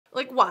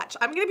Like, watch.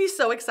 I'm gonna be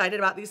so excited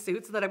about these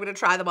suits that I'm gonna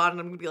try them on and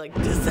I'm gonna be like,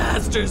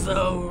 disaster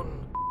zone.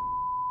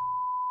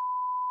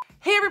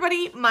 Hey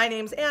everybody, my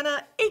name's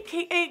Anna,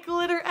 aka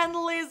Glitter and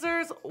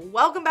Lasers.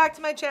 Welcome back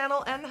to my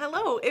channel, and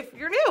hello if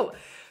you're new.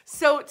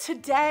 So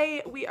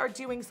today we are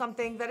doing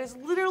something that is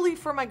literally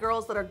for my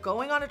girls that are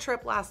going on a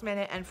trip last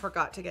minute and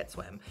forgot to get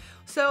swim.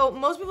 So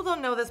most people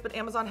don't know this, but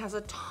Amazon has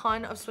a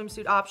ton of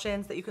swimsuit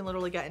options that you can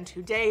literally get in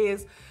 2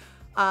 days.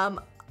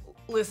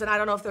 Listen, I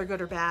don't know if they're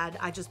good or bad.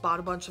 I just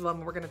bought a bunch of them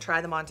and we're gonna try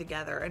them on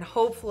together. And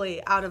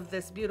hopefully out of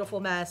this beautiful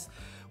mess,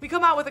 we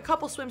come out with a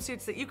couple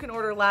swimsuits that you can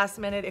order last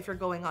minute if you're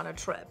going on a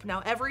trip.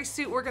 Now, every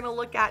suit we're gonna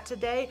look at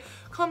today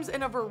comes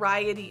in a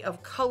variety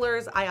of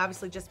colors. I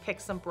obviously just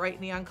picked some bright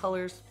neon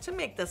colors to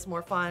make this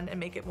more fun and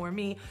make it more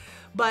me.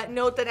 But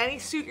note that any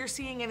suit you're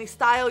seeing, any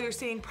style you're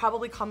seeing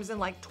probably comes in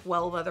like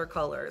 12 other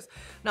colors.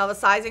 Now, the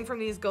sizing from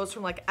these goes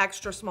from like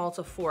extra small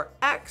to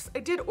 4X. I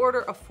did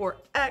order a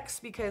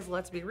 4X because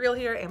let's be real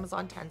here,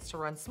 Amazon tends to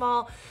run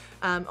small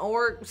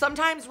or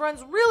sometimes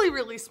runs really,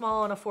 really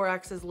small, and a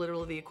 4X is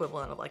literally the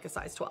equivalent of like a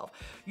size 12.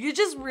 You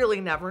just really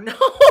never know,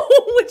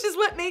 which is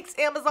what makes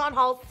Amazon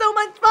hauls so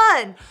much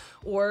fun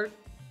or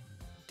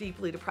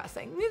deeply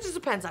depressing. It just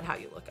depends on how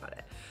you look at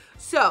it.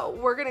 So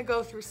we're gonna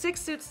go through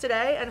 6 suits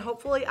today, and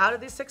hopefully out of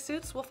these 6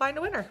 suits, we'll find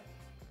a winner.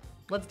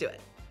 Let's do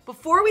it.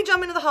 Before we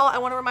jump into the haul, I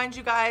wanna remind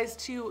you guys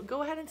to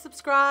go ahead and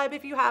subscribe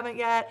if you haven't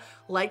yet.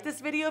 Like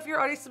this video if you're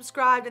already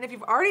subscribed, and if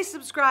you've already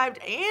subscribed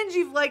and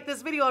you've liked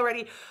this video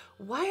already,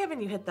 why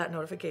haven't you hit that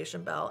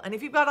notification bell? And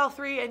if you've got all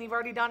 3 and you've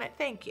already done it,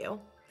 thank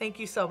you. Thank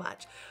you so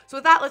much. So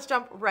with that, let's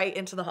jump right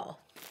into the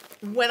haul.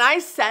 When I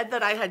said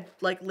that I had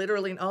like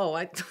literally, I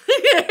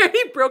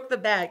already broke the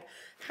bag.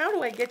 How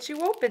do I get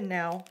you open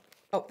now?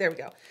 Oh, there we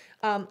go.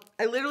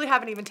 I literally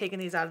haven't even taken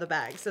these out of the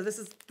bag. So this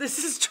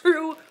is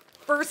true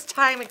first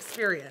time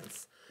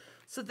experience.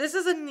 So this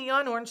is a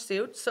neon orange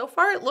suit. So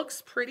far it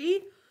looks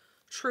pretty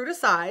true to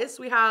size.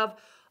 We have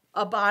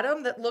a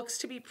bottom that looks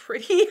to be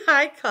pretty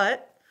high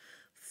cut.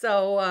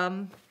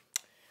 So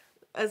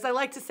as I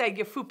like to say,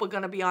 your fupa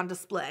gonna be on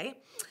display.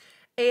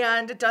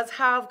 And it does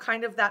have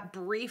kind of that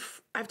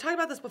brief, I've talked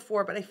about this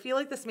before, but I feel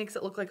like this makes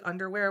it look like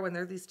underwear when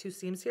there are these 2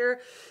 seams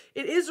here.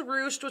 It is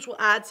ruched, which will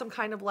add some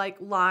kind of like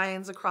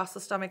lines across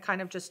the stomach,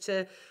 kind of just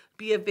to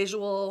be a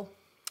visual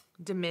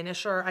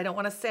diminisher. I don't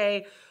want to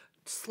say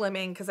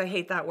slimming because I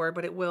hate that word,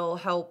 but it will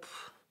help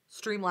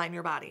streamline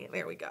your body.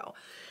 There we go.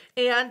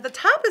 And the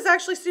top is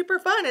actually super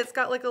fun. It's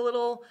got like a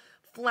little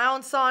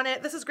flounce on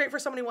it. This is great for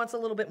somebody who wants a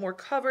little bit more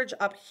coverage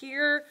up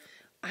here.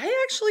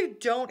 I actually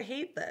don't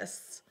hate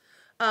this.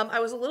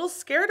 I was a little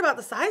scared about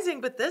the sizing,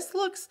 but this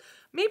looks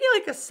maybe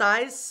like a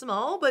size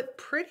small, but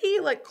pretty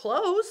like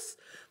close.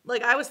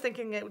 Like I was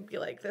thinking it would be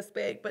like this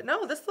big, but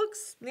no, this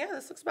looks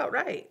about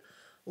right.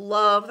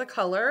 Love the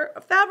color.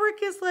 Fabric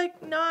is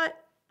like not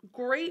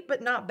great,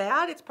 but not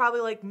bad. It's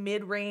probably like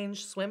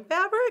mid-range swim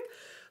fabric.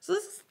 So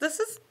this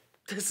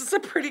is a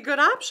pretty good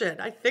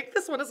option. I think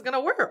this one is gonna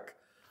work.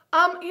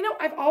 You know,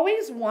 I've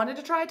always wanted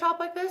to try a top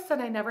like this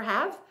and I never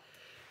have.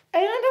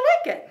 And I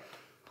like it.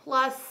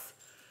 Plus,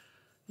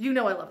 you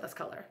know I love this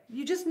color.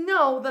 You just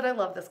know that I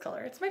love this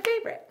color. It's my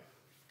favorite.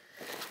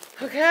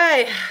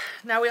 Okay,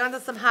 now we're on to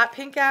some hot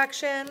pink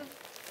action.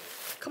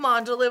 Come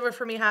on, deliver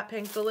for me, hot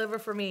pink, deliver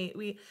for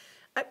me.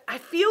 I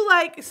feel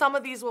like some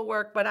of these will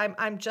work, but I'm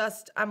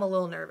a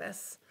little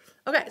nervous.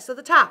 Okay, so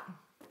the top.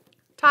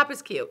 Top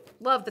is cute.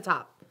 Love the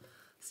top.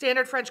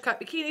 Standard French cut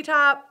bikini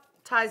top,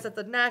 ties at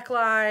the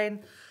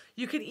neckline.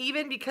 You could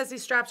even, because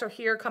these straps are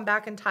here, come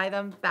back and tie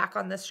them back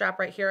on this strap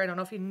right here. I don't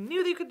know if you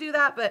knew that you could do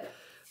that, but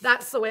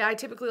that's the way I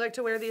typically like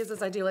to wear these,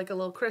 is I do like a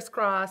little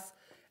crisscross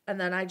and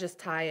then I just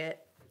tie it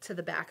to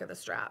the back of the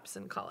straps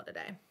and call it a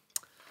day.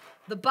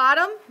 The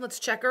bottom, let's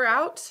check her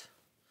out.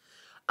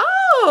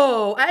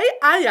 Oh,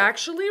 I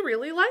actually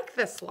really like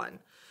this one.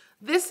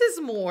 This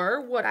is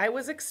more what I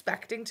was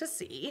expecting to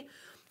see.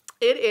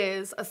 It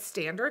is a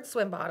standard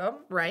swim bottom,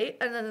 right?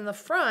 And then in the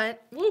front,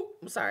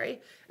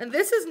 sorry. And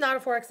this is not a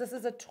 4X, this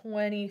is a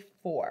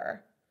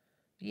 24.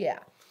 Yeah.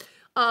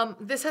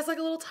 This has like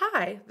a little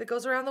tie that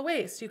goes around the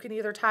waist. You can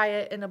either tie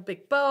it in a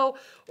big bow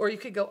or you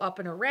could go up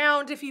and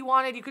around if you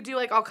wanted. You could do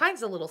like all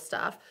kinds of little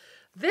stuff.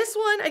 This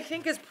one I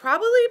think is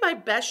probably my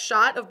best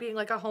shot of being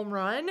like a home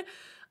run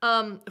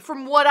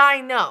from what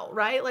I know,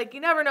 right? Like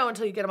you never know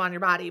until you get them on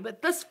your body,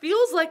 but this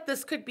feels like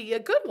this could be a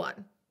good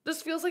one.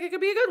 This feels like it could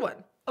be a good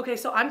one. Okay,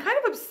 so I'm kind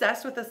of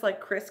obsessed with this like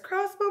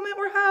crisscross moment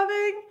we're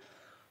having.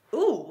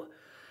 Ooh,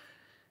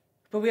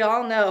 but we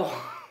all know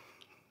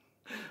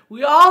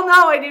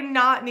I do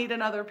not need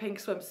another pink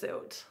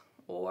swimsuit.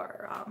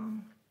 Or,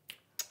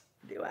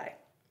 do I?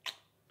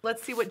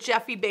 Let's see what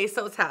Jeffy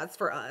Bezos has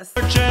for us.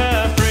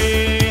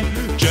 Jeffrey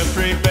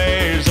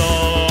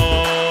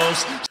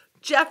Bezos.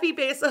 Jeffy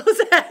Bezos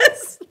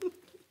has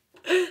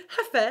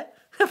Jefe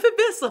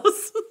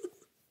Bezos.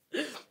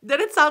 Then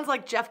it sounds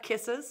like Jeff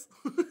Kisses.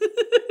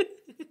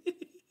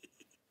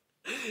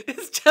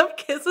 Is Jeff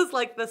Kisses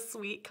like the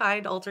sweet,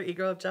 kind alter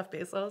ego of Jeff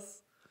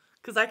Bezos?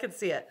 Because I could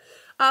see it.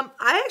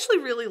 I actually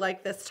really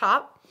like this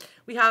top.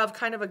 We have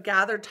kind of a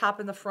gathered top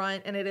in the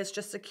front, and it is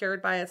just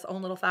secured by its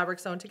own little fabric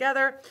sewn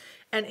together.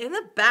 And in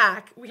the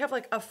back, we have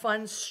like a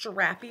fun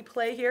strappy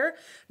play here.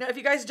 Now, if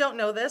you guys don't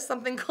know this,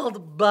 something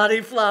called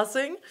body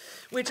flossing,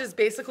 which is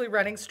basically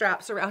running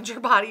straps around your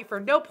body for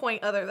no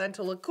point other than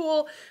to look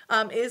cool,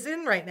 is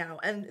in right now.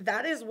 And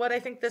that is what I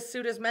think this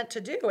suit is meant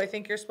to do. I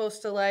think you're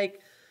supposed to like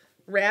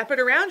wrap it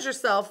around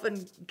yourself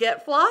and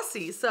get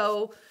flossy.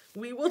 So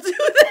we will do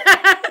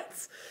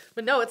that.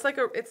 But no, it's like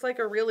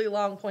a really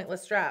long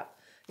pointless strap.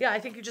 Yeah, I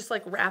think you just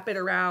like wrap it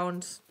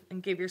around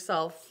and give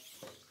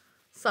yourself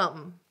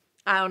something.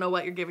 I don't know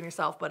what you're giving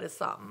yourself, but it's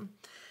something.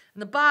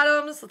 And the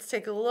bottoms, let's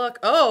take a look.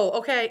 Oh,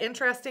 okay,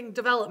 interesting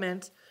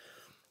development.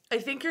 I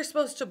think you're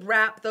supposed to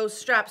wrap those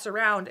straps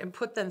around and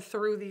put them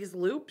through these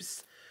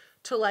loops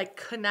to like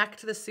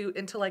connect the suit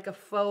into like a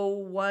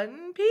faux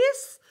one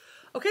piece.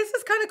 Okay, this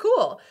is kind of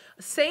cool.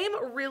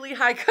 Same really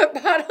high cut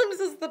bottoms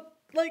as the,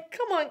 like,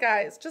 come on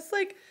guys. Just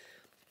like,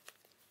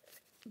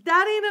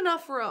 that ain't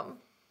enough room.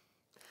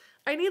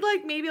 I need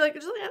like maybe like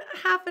just like a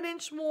half an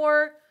inch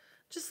more.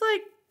 Just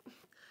like,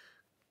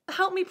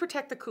 help me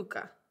protect the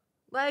kuka.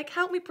 Like,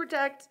 help me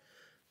protect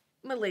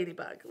my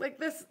ladybug. Like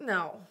this,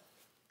 no.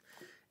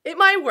 It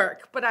might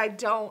work, but I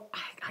don't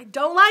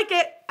like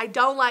it. I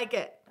don't like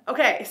it.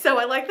 Okay, so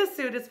I like this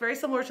suit. It's very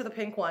similar to the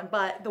pink one,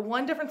 but the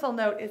one difference I'll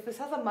note is this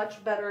has a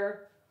much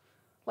better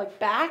like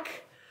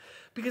back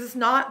because it's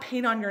not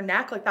paint on your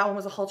neck. Like that one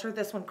was a halter.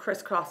 This one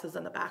crisscrosses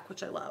in the back,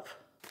 which I love.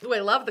 Ooh, I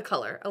love the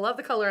color. I love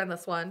the color on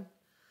this one.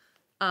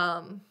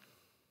 I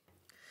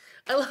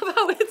love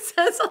how it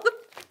says on the,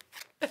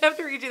 I have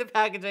to read you the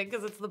packaging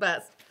because it's the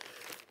best.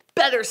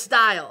 Better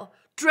style,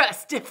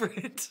 dress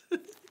different.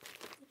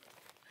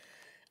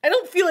 I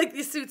don't feel like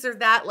these suits are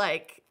that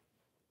like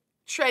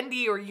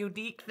trendy or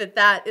unique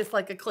that is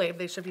like a claim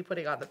they should be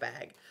putting on the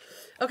bag.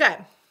 Okay,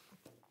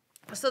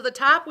 so the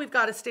top, we've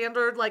got a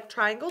standard like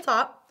triangle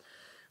top.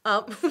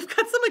 We've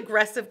got some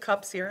aggressive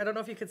cups here. I don't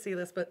know if you can see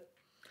this, but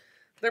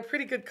they're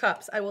pretty good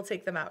cups. I will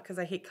take them out because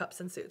I hate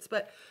cups in suits.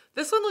 But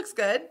this one looks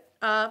good.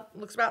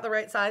 Looks about the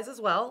right size as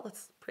well.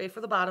 Let's pray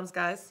for the bottoms,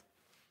 guys.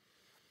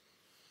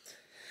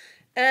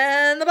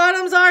 And the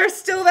bottoms are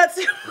still that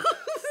seem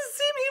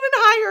even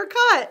higher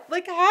cut.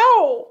 Like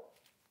how?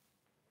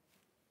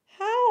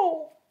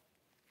 How?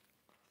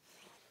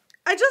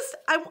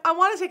 I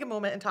want to take a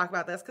moment and talk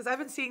about this because I've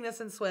been seeing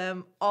this in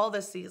swim all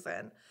this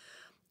season.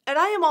 And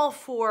I am all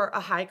for a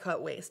high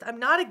cut waist. I'm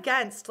not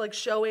against like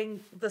showing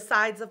the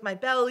sides of my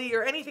belly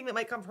or anything that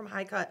might come from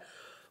high cut.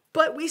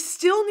 But we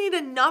still need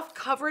enough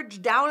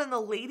coverage down in the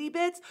lady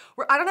bits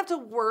where I don't have to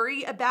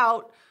worry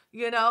about,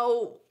 you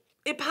know,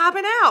 it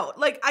popping out.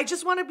 Like I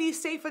just want to be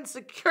safe and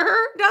secure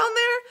down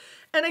there.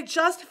 And I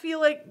just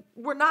feel like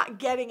we're not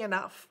getting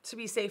enough to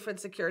be safe and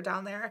secure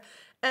down there.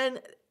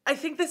 And I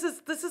think this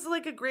is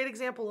like a great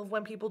example of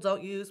when people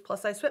don't use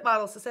plus size fit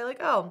models to say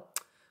like, oh,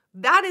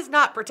 that is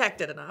not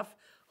protected enough.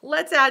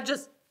 Let's add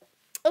just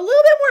a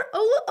little bit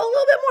more, a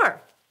little bit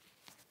more.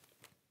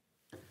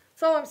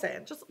 That's all I'm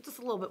saying, just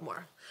a little bit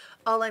more.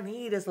 All I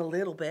need is a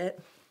little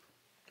bit.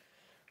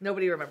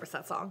 Nobody remembers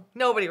that song.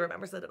 Nobody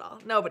remembers it at all.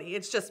 Nobody,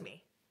 it's just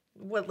me.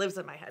 What lives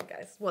in my head,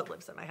 guys? What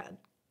lives in my head?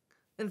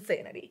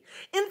 Insanity.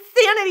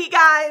 Insanity,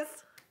 guys!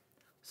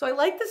 So I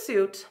like the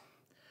suit.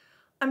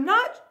 I'm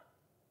not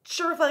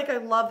sure if I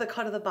love the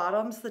cut of the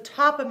bottoms. The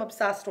top I'm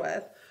obsessed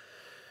with.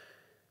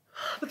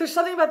 But there's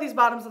something about these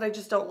bottoms that I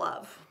just don't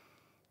love.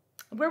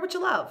 Wear what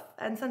you love.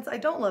 And since I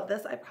don't love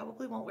this, I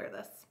probably won't wear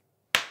this.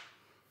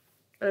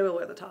 But I will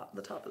wear the top.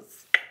 The top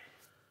is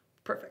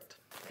perfect.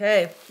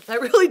 Okay, I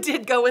really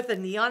did go with a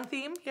neon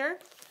theme here.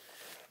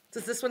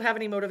 Does this one have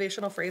any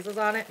motivational phrases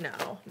on it?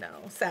 No.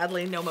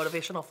 Sadly, no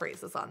motivational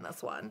phrases on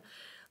this one.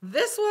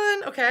 This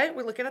one, okay,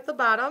 we're looking at the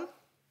bottom.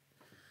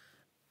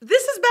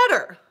 This is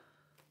better.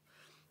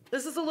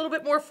 This is a little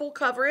bit more full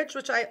coverage,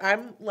 which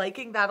I'm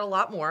liking that a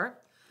lot more.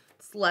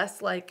 It's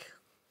less like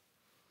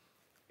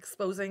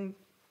exposing,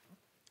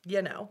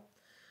 you know.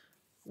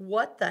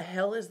 What the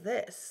hell is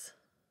this?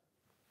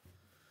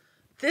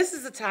 This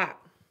is a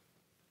top.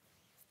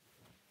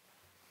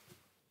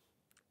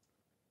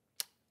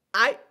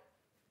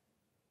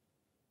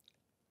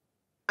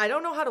 I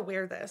don't know how to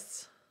wear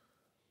this.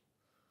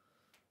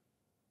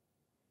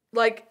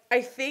 Like,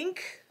 I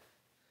think,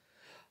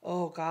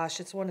 oh gosh,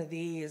 it's one of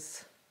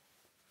these.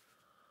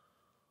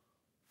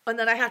 And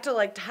then I have to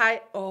like tie,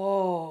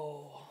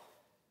 oh.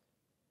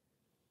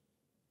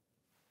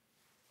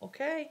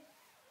 Okay.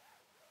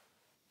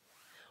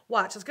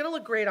 Watch, it's gonna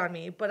look great on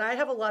me, but I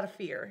have a lot of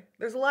fear.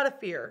 There's a lot of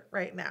fear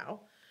right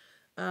now.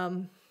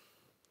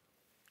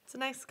 It's a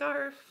nice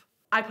scarf.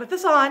 I put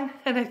this on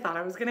and I thought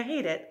I was gonna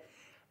hate it.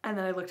 And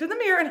then I looked in the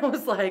mirror and I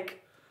was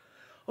like,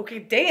 okay,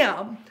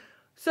 damn.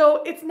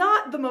 So it's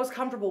not the most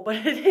comfortable, but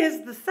it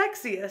is the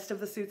sexiest of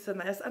the suits in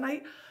this.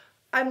 And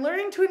I'm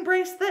learning to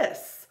embrace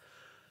this.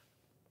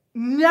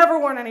 Never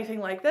worn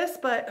anything like this,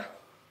 but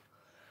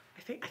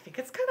I think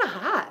it's kind of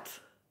hot.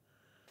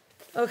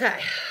 Okay,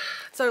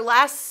 it's our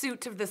last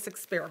suit of this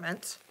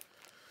experiment.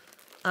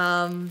 It's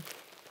an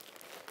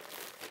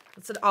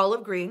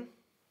olive green.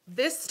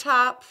 This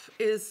top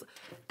is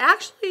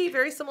actually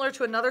very similar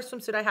to another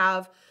swimsuit I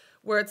have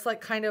where it's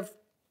like kind of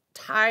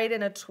tied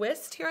in a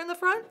twist here in the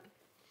front.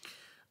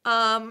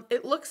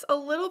 It looks a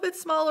little bit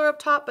smaller up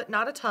top, but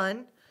not a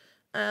ton.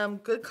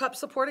 Good cup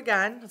support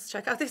again. Let's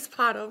check out these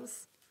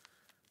bottoms.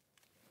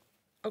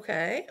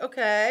 Okay,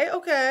 okay,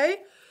 okay.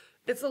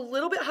 It's a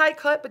little bit high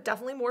cut, but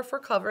definitely more for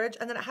coverage.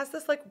 And then it has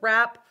this like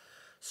wrap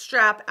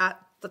strap at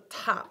the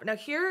top. Now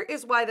here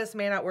is why this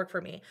may not work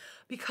for me.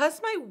 Because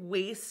my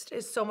waist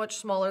is so much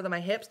smaller than my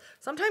hips,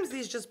 sometimes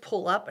these just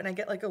pull up and I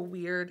get like a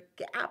weird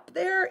gap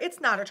there. It's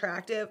not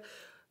attractive.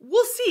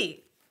 We'll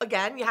see.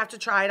 Again, you have to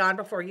try it on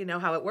before you know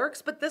how it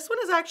works. But this one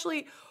is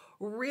actually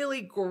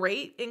really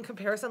great in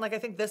comparison. Like I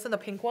think this and the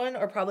pink one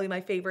are probably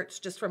my favorites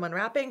just from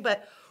unwrapping,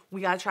 but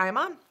we gotta try them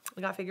on.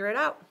 We gotta figure it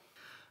out.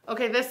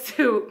 Okay, this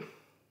suit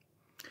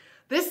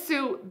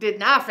did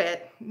not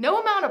fit.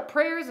 No amount of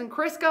prayers and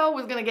Crisco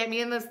was gonna get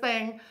me in this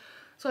thing.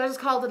 So I just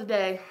called it a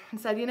day and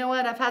said, you know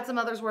what? I've had some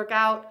others work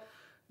out.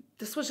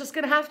 This was just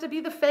gonna have to be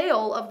the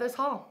fail of this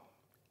haul.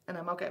 And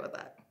I'm okay with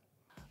that.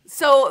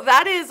 So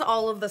that is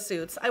all of the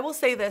suits. I will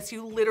say this,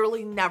 you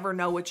literally never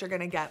know what you're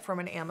gonna get from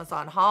an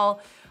Amazon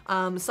haul.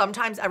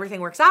 Sometimes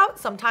everything works out,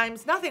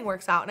 sometimes nothing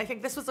works out. And I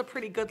think this was a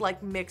pretty good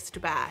like mixed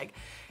bag.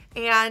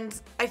 And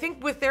I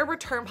think with their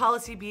return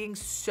policy being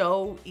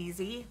so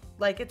easy,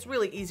 like it's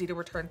really easy to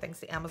return things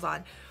to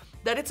Amazon,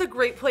 that it's a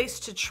great place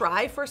to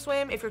try for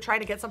swim if you're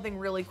trying to get something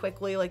really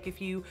quickly, like if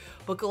you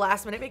book a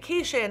last minute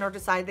vacation or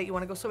decide that you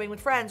wanna go swimming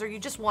with friends or you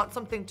just want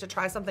something to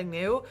try something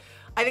new.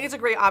 I think it's a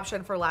great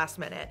option for last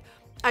minute.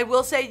 I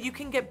will say you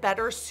can get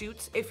better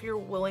suits if you're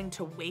willing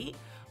to wait,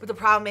 but the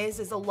problem is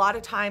a lot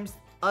of times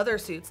other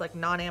suits like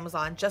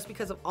non-Amazon, just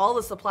because of all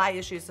the supply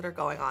issues that are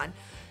going on,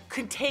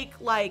 could take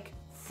like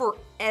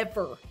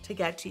forever to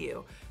get to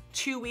you.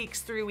 2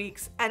 weeks, 3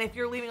 weeks. And if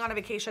you're leaving on a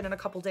vacation in a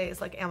couple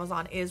days, like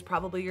Amazon is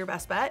probably your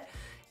best bet.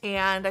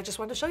 And I just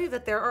wanted to show you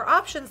that there are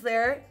options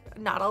there.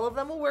 Not all of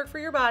them will work for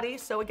your body.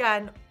 So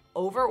again,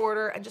 over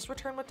order and just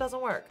return what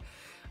doesn't work.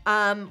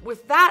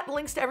 With that,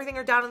 links to everything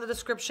are down in the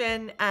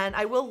description, and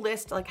I will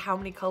list like how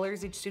many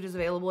colors each suit is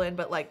available in,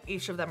 but like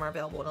each of them are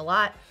available in a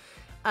lot.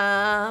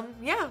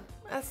 Yeah,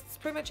 that's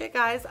pretty much it,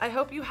 guys. I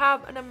hope you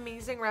have an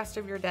amazing rest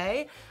of your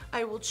day.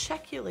 I will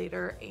check you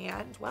later,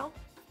 and well,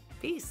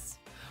 peace.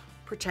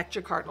 Protect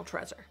your cardinal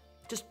treasure.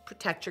 Just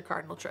protect your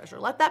cardinal treasure.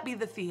 Let that be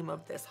the theme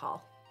of this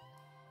haul.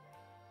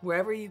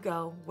 Wherever you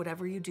go,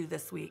 whatever you do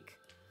this week,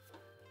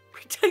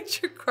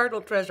 protect your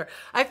cardinal treasure.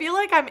 I feel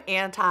like I'm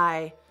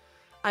anti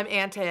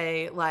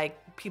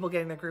like people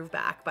getting their groove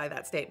back by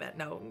that statement.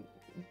 No,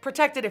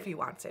 protect it if you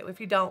want to.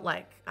 If you don't,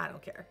 like, I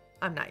don't care.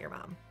 I'm not your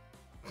mom.